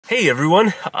Hey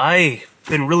everyone, I've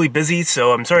been really busy,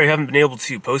 so I'm sorry I haven't been able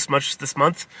to post much this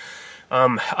month.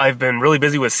 I've been really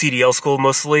busy with CDL school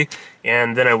mostly,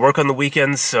 and then I work on the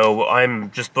weekends, so I'm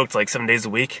just booked like 7 days a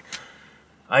week.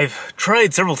 I've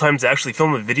tried several times to actually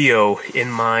film a video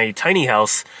in my tiny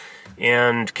house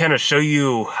and kind of show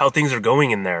you how things are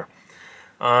going in there.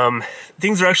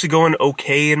 Things are actually going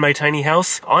okay in my tiny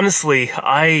house. Honestly,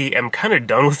 I am kind of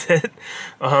done with it.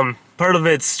 Part of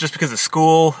it's just because of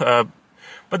school,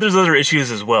 but there's other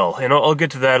issues as well, and I'll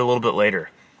get to that a little bit later.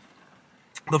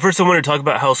 But first I want to talk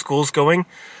about how school's going.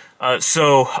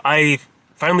 So I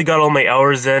finally got all my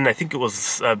hours in. I think it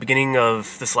was beginning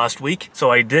of this last week.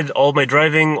 So I did all my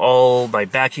driving, all my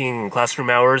backing and classroom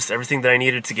hours, everything that I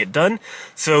needed to get done.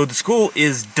 So the school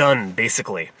is done,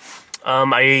 basically.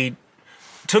 I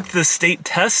took the state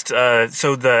test,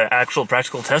 so the actual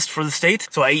practical test for the state.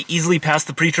 So I easily passed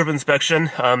the pre-trip inspection.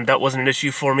 That wasn't an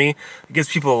issue for me. It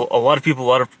gives a lot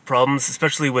of problems,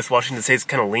 especially with Washington State's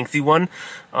kind of lengthy one.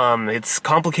 It's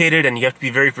complicated and you have to be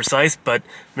very precise, but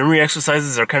memory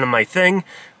exercises are kind of my thing,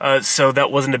 so that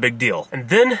wasn't a big deal. And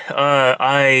then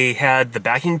I had the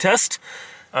backing test.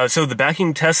 So the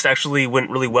backing test actually went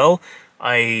really well.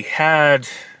 I had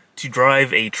to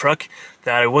drive a truck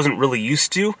that I wasn't really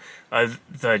used to.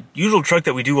 The usual truck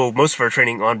that we do most of our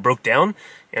training on broke down,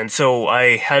 and so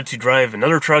I had to drive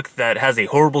another truck that has a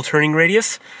horrible turning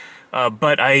radius,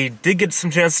 but I did get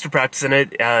some chance to practice in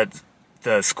it at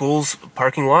the school's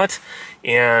parking lot,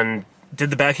 and did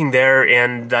the backing there,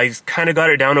 and I kind of got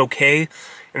it down okay.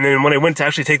 And then when I went to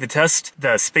actually take the test,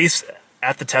 the space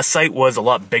at the test site was a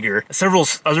lot bigger. Several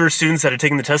other students that had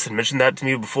taken the test had mentioned that to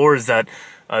me before, is that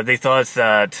they thought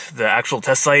that the actual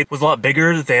test site was a lot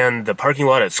bigger than the parking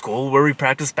lot at school where we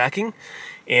practiced backing,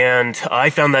 and I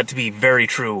found that to be very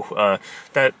true.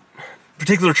 That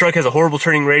particular truck has a horrible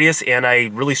turning radius, and I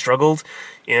really struggled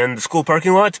in the school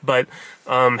parking lot, but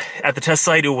at the test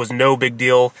site it was no big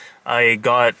deal. I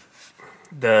got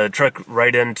the truck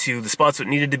right into the spots it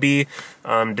needed to be,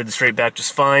 did the straight back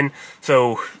just fine,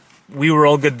 so we were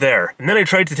all good there. And then I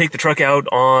tried to take the truck out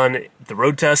on the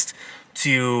road test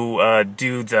to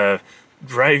do the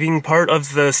driving part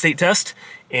of the state test,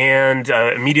 and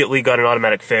immediately got an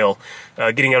automatic fail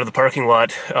getting out of the parking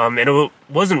lot. And it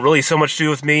wasn't really so much to do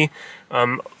with me.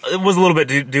 It was a little bit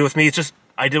to do with me. It's just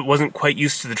wasn't quite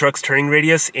used to the truck's turning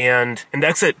radius, and the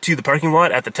exit to the parking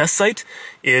lot at the test site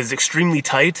is extremely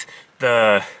tight.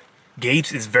 The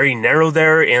gate is very narrow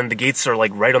there, and the gates are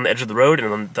like right on the edge of the road,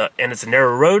 and it's a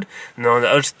narrow road, and on the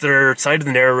other side of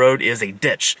the narrow road is a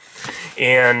ditch.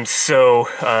 And so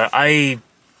I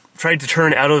tried to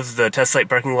turn out of the test site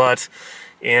parking lot,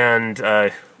 and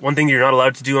one thing you're not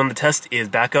allowed to do on the test is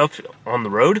back up on the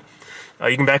road.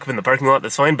 You can back up in the parking lot,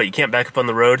 that's fine, but you can't back up on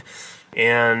the road.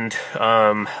 And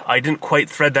I didn't quite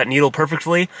thread that needle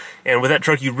perfectly, and with that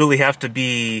truck you really have to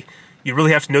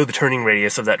know the turning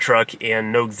radius of that truck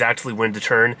and know exactly when to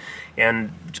turn,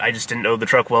 and I just didn't know the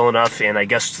truck well enough, and I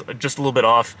guessed just a little bit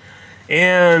off,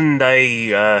 and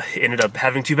I ended up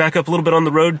having to back up a little bit on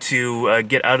the road to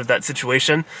get out of that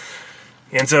situation,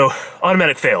 and so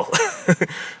automatic fail.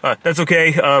 That's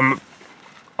okay.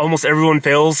 Almost everyone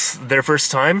fails their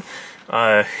first time.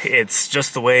 It's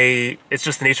just the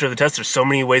nature of the test. There's so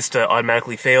many ways to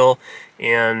automatically fail,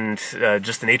 and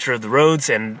just the nature of the roads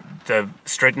and the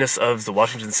strictness of the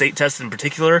Washington State test in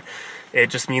particular,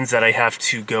 it just means that I have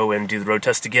to go and do the road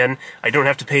test again. I don't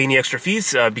have to pay any extra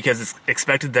fees because it's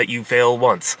expected that you fail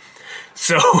once.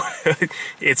 So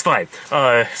it's fine.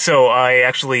 So I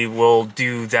actually will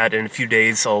do that in a few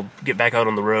days. I'll get back out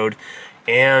on the road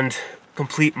and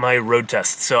complete my road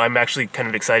test. So I'm actually kind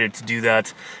of excited to do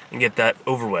that and get that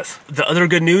over with. The other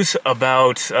good news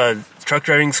about truck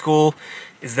driving school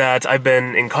is that I've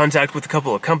been in contact with a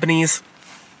couple of companies.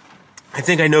 I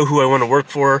think I know who I want to work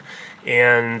for,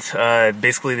 and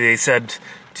basically they said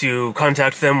to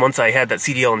contact them once I had that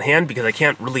CDL in hand, because I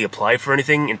can't really apply for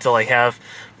anything until I have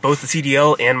both the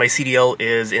CDL and my CDL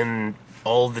is in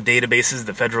all the databases,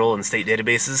 the federal and state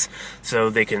databases, so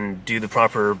they can do the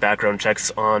proper background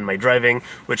checks on my driving,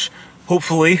 which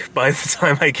hopefully by the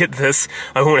time I get this,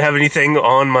 I won't have anything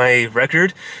on my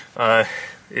record.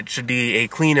 It should be a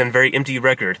clean and very empty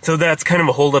record. So that's kind of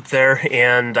a hold up there,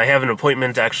 and I have an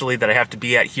appointment actually that I have to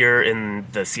be at here in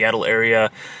the Seattle area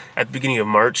at the beginning of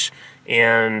March,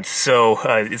 and so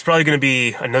it's probably going to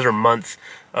be another month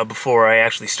before I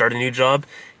actually start a new job,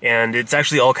 and it's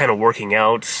actually all kind of working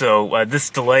out. So this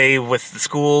delay with the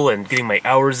school and getting my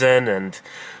hours in and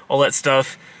all that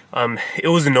stuff, it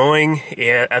was annoying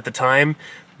at the time,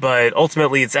 but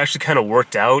ultimately it's actually kind of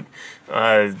worked out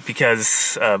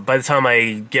because by the time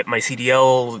I get my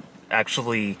CDL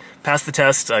actually pass the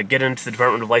test, get into the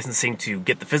Department of Licensing to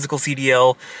get the physical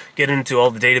CDL, get into all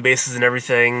the databases and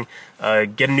everything,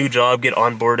 get a new job, get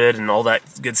onboarded, and all that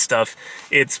good stuff.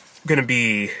 It's going to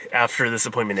be after this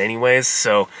appointment anyways,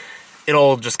 so it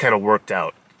all just kind of worked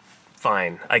out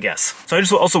fine, I guess. So I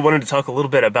just also wanted to talk a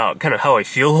little bit about kind of how I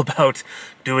feel about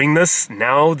doing this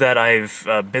now that I've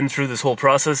been through this whole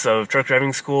process of truck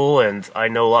driving school, and I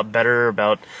know a lot better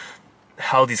about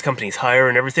how these companies hire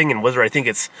and everything, and whether I think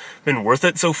it's been worth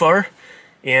it so far.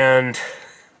 And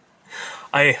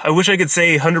I wish I could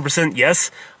say 100% yes.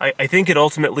 I think it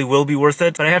ultimately will be worth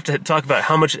it, but I have to talk about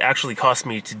how much it actually cost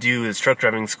me to do this truck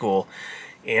driving school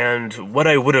and what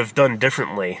I would have done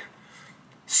differently.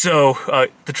 So,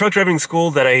 the truck driving school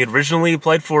that I had originally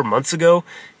applied for months ago,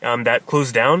 that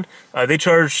closed down, they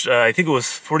charged, I think it was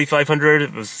 $4,500,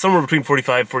 it was somewhere between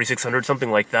 $4,500, $4,600, something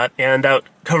like that, and that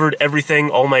covered everything,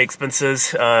 all my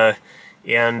expenses,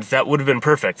 and that would have been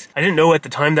perfect. I didn't know at the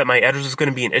time that my address was going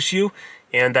to be an issue,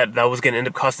 and that was going to end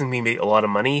up costing me a lot of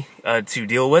money to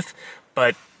deal with,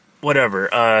 but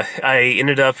whatever. I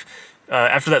ended up,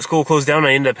 after that school closed down,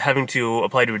 I ended up having to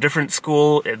apply to a different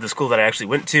school, the school that I actually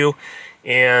went to,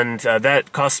 and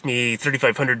that cost me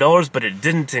 $3,500, but it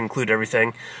didn't include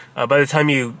everything. By the time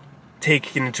you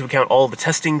take into account all the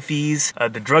testing fees,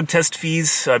 the drug test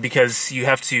fees, because you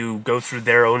have to go through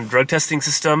their own drug testing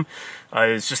system.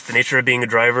 It's just the nature of being a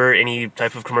driver, any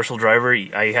type of commercial driver.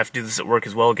 I have to do this at work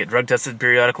as well, get drug tested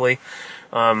periodically.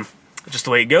 Just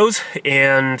the way it goes.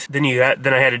 And then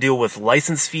I had to deal with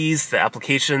license fees, the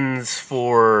applications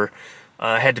for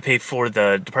I had to pay for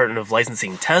the Department of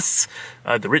Licensing tests,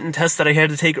 the written tests that I had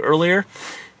to take earlier.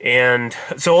 And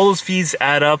so all those fees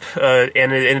add up,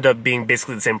 and it ended up being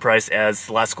basically the same price as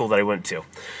the last school that I went to.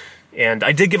 And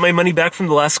I did get my money back from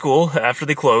the last school after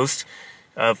they closed,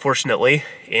 fortunately.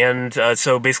 And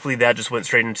so basically that just went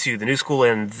straight into the new school,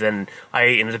 and then I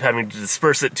ended up having to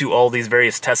disperse it to all these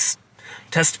various test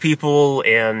people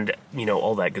and, you know,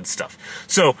 all that good stuff.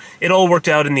 So it all worked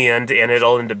out in the end, and it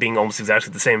all ended up being almost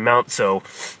exactly the same amount. So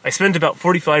I spent about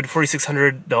 $4,500 to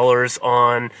 $4,600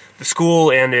 on the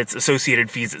school and its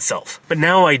associated fees itself. But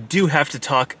now I do have to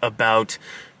talk about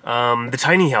the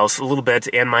tiny house a little bit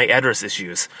and my address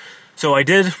issues. So I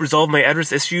did resolve my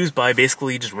address issues by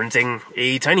basically just renting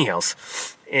a tiny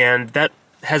house, and that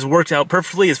has worked out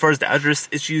perfectly as far as the address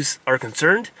issues are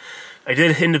concerned. I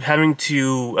did end up having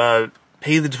to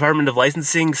pay the Department of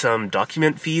Licensing some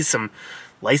document fees, some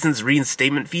license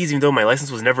reinstatement fees, even though my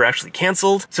license was never actually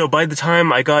canceled. So by the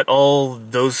time I got all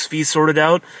those fees sorted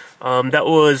out, that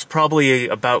was probably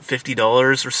about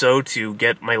 $50 or so to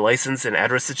get my license and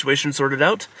address situation sorted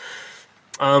out.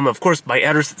 Of course, my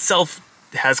address itself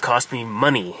has cost me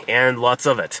money, and lots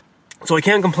of it. So I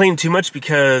can't complain too much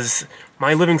because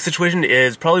my living situation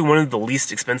is probably one of the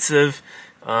least expensive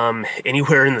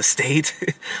anywhere in the state,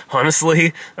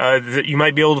 honestly. You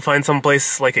might be able to find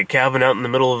someplace like a cabin out in the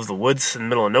middle of the woods, in the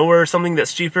middle of nowhere, or something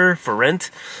that's cheaper for rent,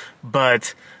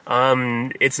 but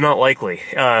it's not likely.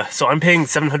 So I'm paying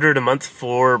 $700 a month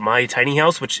for my tiny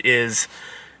house, which is,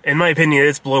 in my opinion,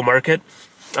 it's below market.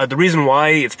 The reason why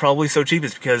it's probably so cheap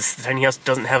is because the tiny house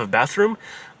doesn't have a bathroom.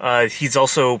 He's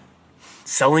also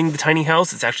selling the tiny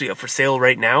house. It's actually up for sale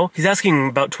right now. He's asking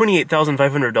about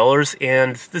 $28,500,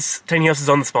 and this tiny house is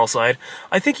on the small side.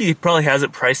 I think he probably has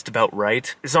it priced about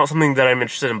right. It's not something that I'm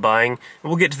interested in buying, and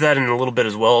we'll get to that in a little bit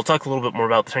as well. I'll talk a little bit more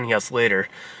about the tiny house later.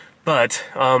 But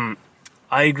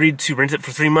I agreed to rent it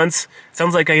for 3 months.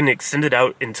 Sounds like I can extend it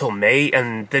out until May,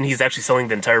 and then he's actually selling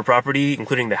the entire property,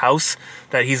 including the house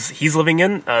that he's living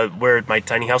in, where my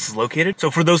tiny house is located.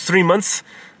 So for those 3 months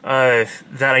that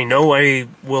I know I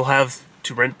will have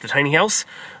to rent the tiny house,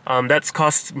 that's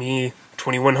cost me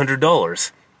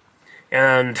 $2,100.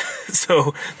 And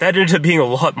so that ended up being a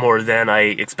lot more than I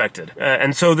expected.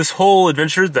 And so this whole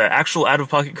adventure, the actual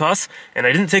out-of-pocket costs, and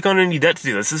I didn't take on any debt to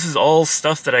do this. This is all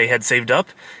stuff that I had saved up,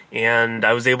 and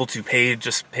I was able to pay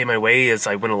my way as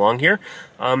I went along here.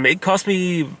 It cost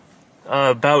me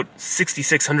about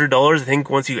 $6,600, I think,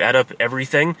 once you add up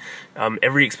everything,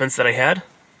 every expense that I had.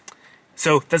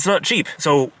 So that's not cheap.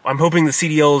 So I'm hoping the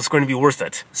CDL is going to be worth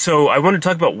it. So I want to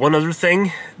talk about one other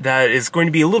thing that is going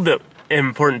to be a little bit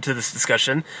important to this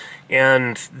discussion,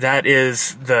 and that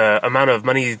is the amount of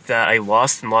money that I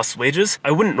lost in lost wages.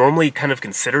 I wouldn't normally kind of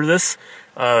consider this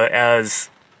as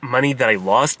money that I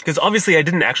lost, because obviously I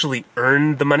didn't actually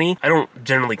earn the money. I don't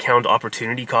generally count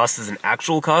opportunity costs as an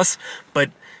actual cost,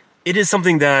 but it is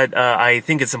something that I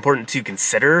think it's important to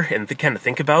consider and kind of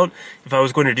think about if I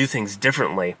was going to do things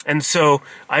differently. And so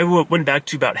I went back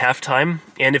to about half-time,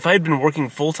 and if I had been working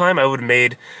full-time, I would have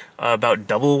made about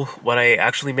double what I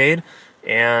actually made.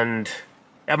 And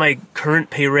at my current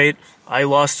pay rate, I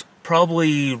lost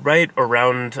probably right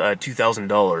around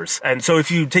 $2,000. And so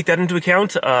if you take that into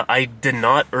account, I did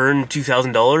not earn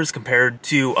 $2,000 compared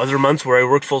to other months where I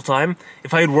worked full-time.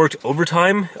 If I had worked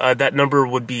overtime, that number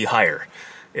would be higher.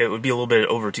 It would be a little bit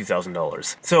over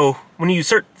 $2,000. So when you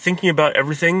start thinking about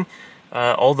everything,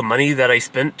 all the money that I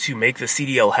spent to make the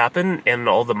CDL happen and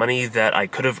all the money that I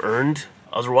could have earned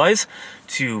otherwise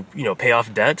to, pay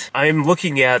off debt, I'm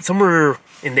looking at somewhere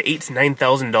in the $8,000 to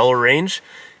 $9,000 range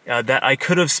that I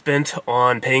could have spent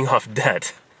on paying off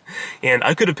debt. And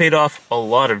I could have paid off a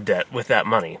lot of debt with that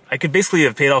money. I could basically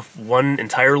have paid off one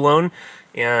entire loan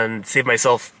and saved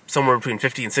myself somewhere between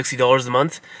 $50 and $60 a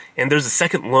month. And there's a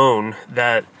second loan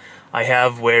that I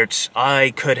have which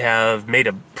I could have made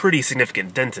a pretty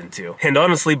significant dent into. And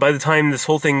honestly, by the time this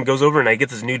whole thing goes over and I get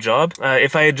this new job,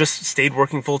 if I had just stayed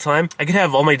working full time, I could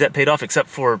have all my debt paid off except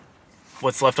for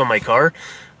what's left on my car.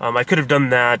 I could have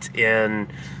done that in,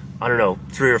 I don't know,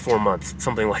 3 or 4 months,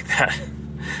 something like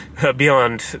that,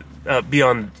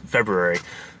 beyond February.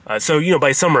 So,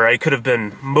 by summer, I could have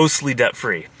been mostly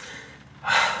debt-free.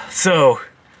 So,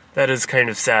 that is kind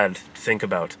of sad to think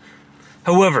about.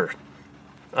 However,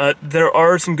 there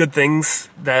are some good things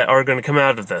that are going to come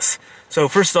out of this. So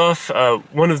first off,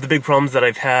 one of the big problems that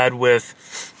I've had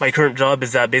with my current job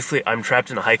is that basically I'm trapped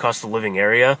in a high cost of living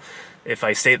area if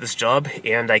I stay at this job,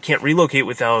 and I can't relocate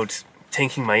without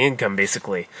tanking my income,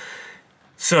 basically.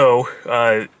 So,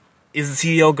 is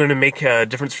the CDL going to make a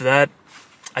difference for that?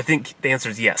 I think the answer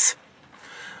is yes.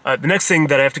 The next thing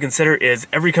that I have to consider is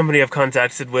every company I've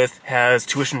contacted with has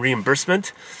tuition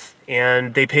reimbursement,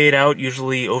 and they pay it out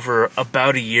usually over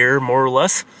about a year, more or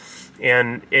less,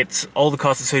 and it's all the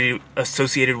costs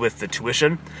associated with the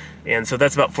tuition, and so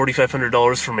that's about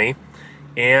 $4,500 for me.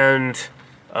 And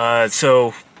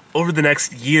so over the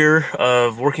next year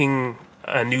of working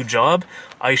a new job,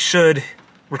 I should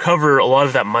recover a lot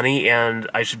of that money, and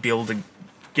I should be able to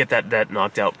get that debt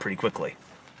knocked out pretty quickly.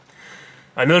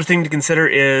 Another thing to consider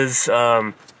is,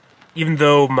 even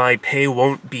though my pay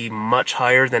won't be much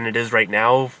higher than it is right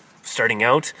now, starting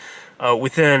out,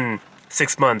 within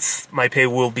 6 months, my pay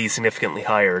will be significantly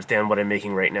higher than what I'm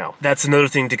making right now. That's another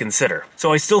thing to consider.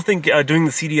 So I still think doing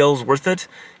the CDL is worth it.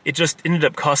 It just ended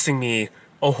up costing me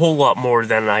a whole lot more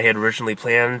than I had originally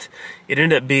planned. It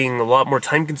ended up being a lot more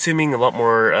time-consuming, a lot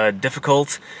more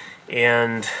difficult,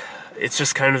 and it's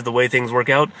just kind of the way things work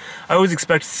out. I always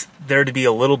expect there to be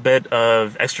a little bit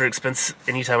of extra expense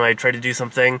anytime I try to do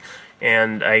something,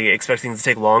 and I expect things to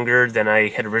take longer than I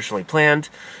had originally planned.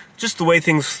 Just the way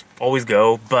things always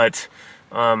go, but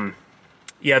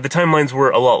yeah, the timelines were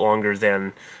a lot longer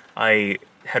than I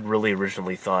had really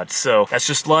originally thought. So that's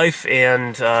just life,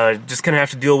 and just kind of have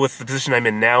to deal with the position I'm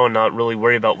in now and not really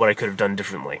worry about what I could have done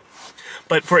differently.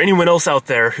 But for anyone else out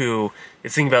there who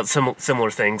is thinking about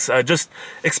similar things, just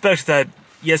expect that,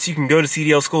 yes, you can go to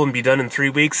CDL school and be done in 3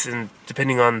 weeks, and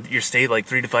depending on your state, like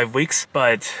 3 to 5 weeks,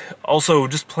 but also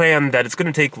just plan that it's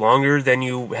going to take longer than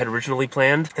you had originally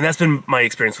planned. And that's been my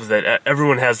experience with it.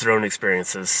 Everyone has their own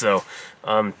experiences, so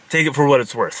take it for what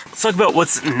it's worth. Let's talk about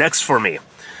what's next for me.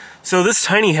 So this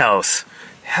tiny house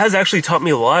has actually taught me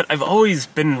a lot. I've always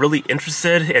been really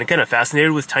interested and kind of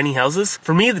fascinated with tiny houses.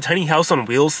 For me, the tiny house on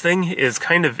wheels thing is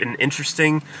kind of an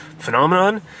interesting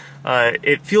phenomenon.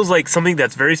 It feels like something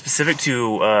that's very specific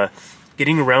to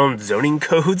getting around zoning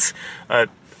codes.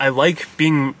 I like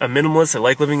being a minimalist. I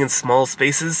like living in small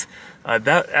spaces.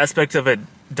 That aspect of it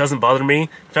doesn't bother me.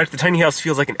 In fact, the tiny house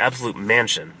feels like an absolute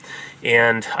mansion.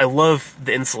 And I love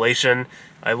the insulation.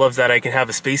 I love that I can have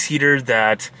a space heater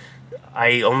that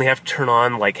I only have to turn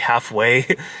on like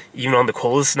halfway, even on the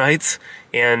coldest nights,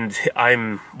 and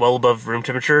I'm well above room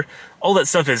temperature. All that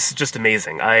stuff is just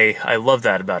amazing. I love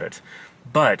that about it.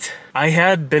 But I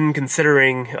had been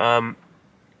considering,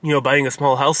 buying a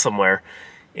small house somewhere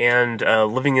and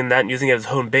living in that and using it as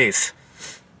home base.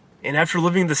 And after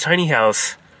living in this tiny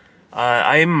house,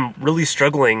 I'm really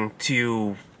struggling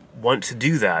to want to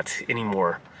do that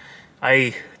anymore.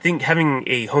 I think having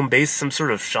a home base, some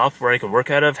sort of shop where I can work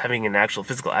out of, having an actual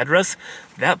physical address,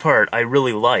 that part I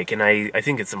really like, and I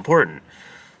think it's important.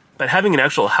 But having an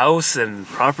actual house and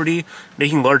property,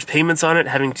 making large payments on it,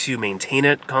 having to maintain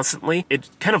it constantly, it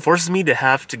kind of forces me to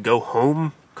have to go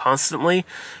home constantly.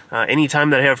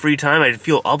 Anytime that I have free time, I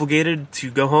feel obligated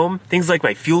to go home. Things like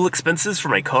my fuel expenses for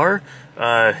my car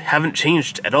haven't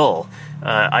changed at all.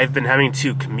 I've been having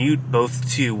to commute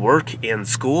both to work and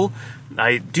school.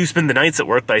 I do spend the nights at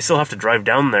work, but I still have to drive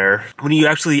down there. When you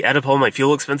actually add up all my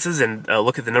fuel expenses and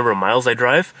look at the number of miles I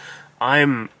drive,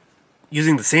 I'm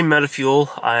using the same amount of fuel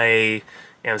I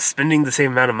and I'm spending the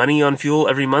same amount of money on fuel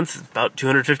every month, about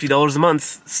 $250 a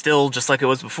month, still just like it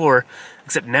was before,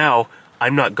 except now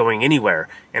I'm not going anywhere,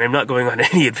 and I'm not going on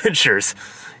any adventures,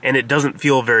 and it doesn't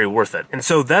feel very worth it. And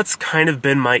so that's kind of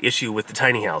been my issue with the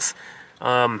tiny house.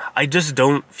 I just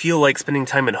don't feel like spending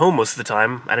time at home most of the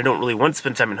time, and I don't really want to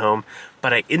spend time at home,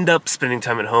 but I end up spending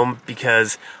time at home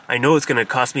because I know it's going to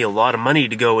cost me a lot of money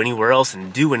to go anywhere else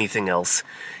and do anything else.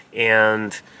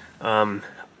 And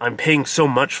I'm paying so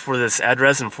much for this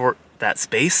address and for that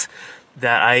space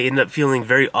that I end up feeling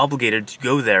very obligated to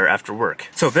go there after work.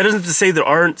 So that isn't to say there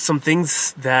aren't some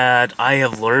things that I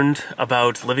have learned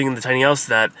about living in the tiny house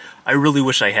that I really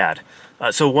wish I had.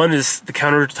 So one is the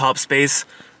countertop space.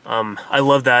 I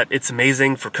love that. It's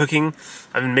amazing for cooking.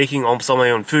 I've been making almost all my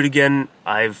own food again.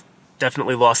 I've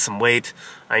definitely lost some weight.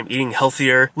 I'm eating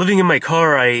healthier. Living in my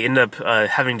car, I end up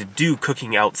having to do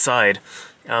cooking outside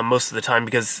most of the time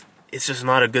because it's just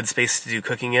not a good space to do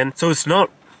cooking in. So it's not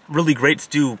really great to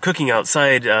do cooking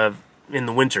outside in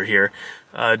the winter here,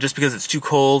 just because it's too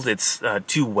cold, it's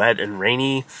too wet and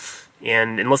rainy,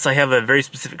 and unless I have a very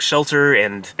specific shelter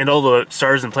and all the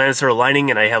stars and planets are aligning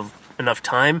and I have enough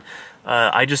time,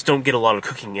 I just don't get a lot of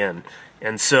cooking in.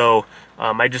 And so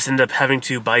I just end up having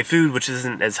to buy food, which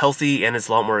isn't as healthy and it's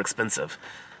a lot more expensive.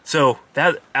 So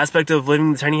that aspect of living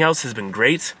in the tiny house has been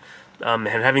great, and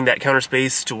having that counter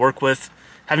space to work with.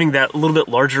 Having that little bit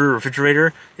larger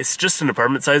refrigerator, it's just an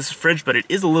apartment-sized fridge, but it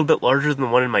is a little bit larger than the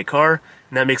one in my car,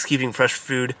 and that makes keeping fresh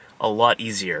food a lot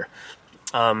easier.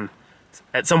 At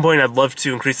some point, I'd love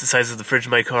to increase the size of the fridge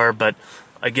in my car, but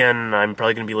again, I'm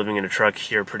probably going to be living in a truck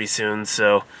here pretty soon,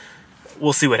 so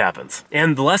we'll see what happens.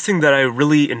 And the last thing that I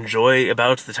really enjoy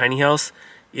about the tiny house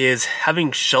is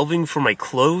having shelving for my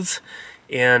clothes.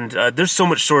 And there's so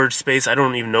much storage space, I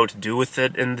don't even know what to do with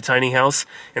it in the tiny house.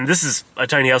 And this is a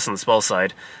tiny house on the small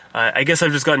side. I guess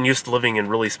I've just gotten used to living in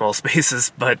really small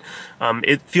spaces, but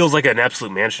it feels like an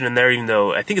absolute mansion in there, even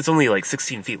though I think it's only like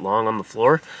 16 feet long on the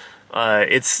floor.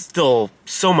 It's still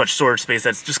so much storage space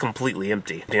that's just completely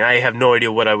empty. I mean, I have no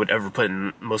idea what I would ever put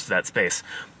in most of that space.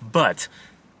 But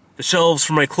the shelves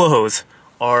for my clothes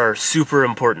are super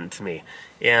important to me.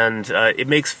 And it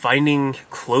makes finding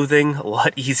clothing a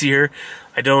lot easier.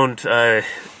 I don't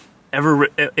ever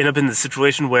end up in the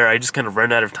situation where I just kind of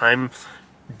run out of time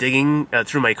digging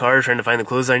through my car trying to find the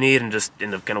clothes I need and just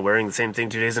end up kind of wearing the same thing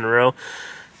 2 days in a row.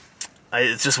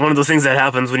 It's just one of those things that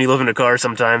happens when you live in a car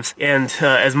sometimes. And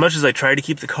as much as I try to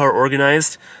keep the car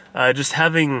organized, just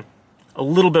having a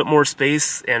little bit more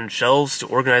space and shelves to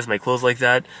organize my clothes like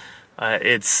that,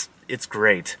 it's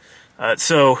great.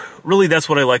 So really that's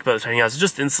what I like about the tiny house,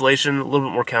 just insulation, a little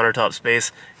bit more countertop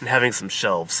space, and having some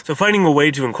shelves. So finding a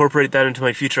way to incorporate that into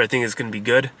my future I think is going to be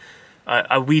good.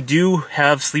 We do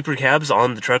have sleeper cabs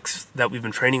on the trucks that we've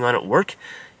been training on at work,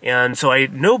 and so I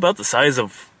know about the size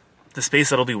of the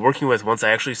space that I'll be working with once I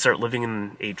actually start living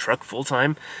in a truck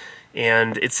full-time,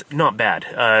 and it's not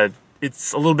bad.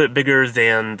 It's a little bit bigger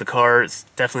than the car, it's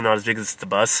definitely not as big as the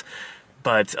bus,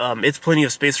 but it's plenty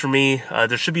of space for me.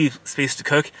 There should be space to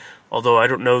cook, although I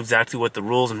don't know exactly what the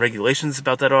rules and regulations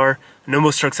about that are. I know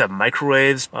most trucks have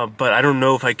microwaves, but I don't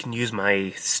know if I can use my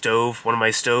stove, one of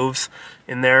my stoves,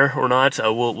 in there or not.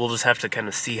 We'll just have to kind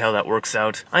of see how that works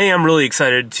out. I am really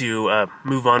excited to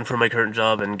move on from my current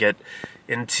job and get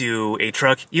into a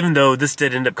truck, even though this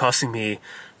did end up costing me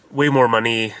way more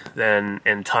money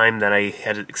and time than I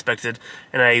had expected,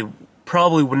 and I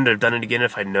probably wouldn't have done it again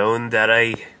if I'd known that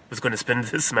I was going to spend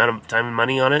this amount of time and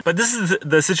money on it. But this is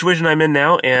the situation I'm in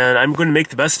now, and I'm going to make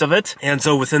the best of it. And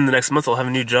so within the next month, I'll have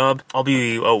a new job. I'll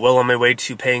be well on my way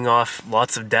to paying off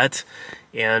lots of debt,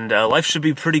 and life should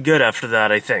be pretty good after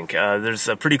that, I think. There's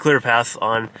a pretty clear path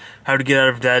on how to get out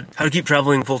of debt, how to keep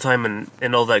traveling full-time,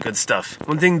 and all that good stuff.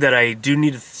 One thing that I do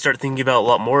need to start thinking about a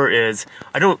lot more is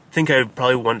I don't think I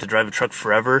probably want to drive a truck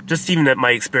forever. Just even at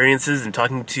my experiences and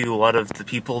talking to a lot of the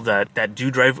people that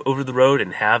do drive over the road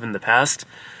and have in the past,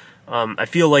 I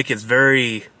feel like it's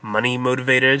very money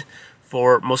motivated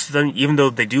for most of them, even though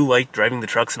they do like driving the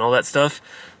trucks and all that stuff.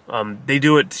 They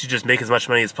do it to just make as much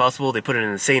money as possible. They put in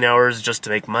insane hours just to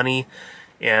make money,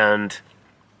 and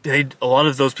a lot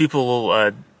of those people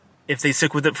will, if they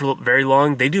stick with it for very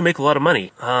long, they do make a lot of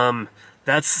money.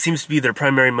 That seems to be their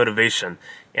primary motivation,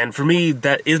 and for me,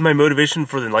 that is my motivation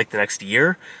for the next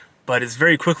year, but it's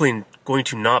very quickly going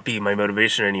to not be my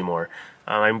motivation anymore.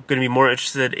 I'm going to be more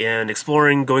interested in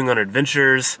exploring, going on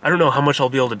adventures. I don't know how much I'll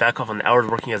be able to back off on the hours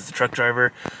working as a truck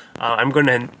driver. I'm going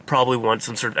to probably want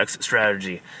some sort of exit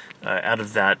strategy out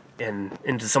of that and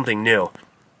into something new.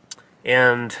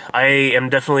 And I am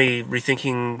definitely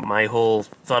rethinking my whole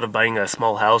thought of buying a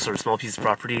small house or a small piece of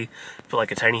property, put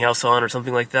like a tiny house on or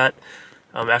something like that.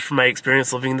 after my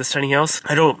experience living in this tiny house.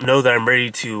 I don't know that I'm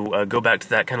ready to go back to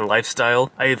that kind of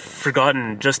lifestyle. I've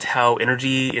forgotten just how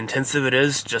energy intensive it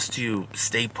is just to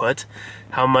stay put,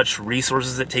 how much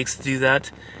resources it takes to do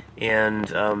that,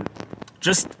 and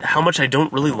just how much I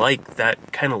don't really like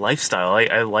that kind of lifestyle.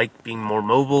 I like being more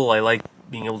mobile. I like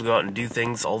being able to go out and do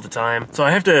things all the time. So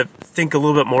I have to think a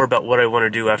little bit more about what I want to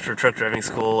do after truck driving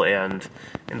school and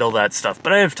all that stuff.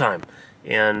 But I have time,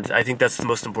 and I think that's the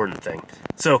most important thing.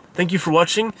 So thank you for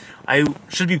watching. I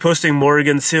should be posting more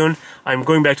again soon. I'm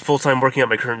going back to full-time working at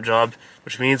my current job,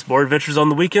 which means more adventures on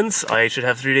the weekends. I should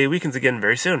have 3-day weekends again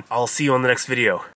very soon. I'll see you on the next video.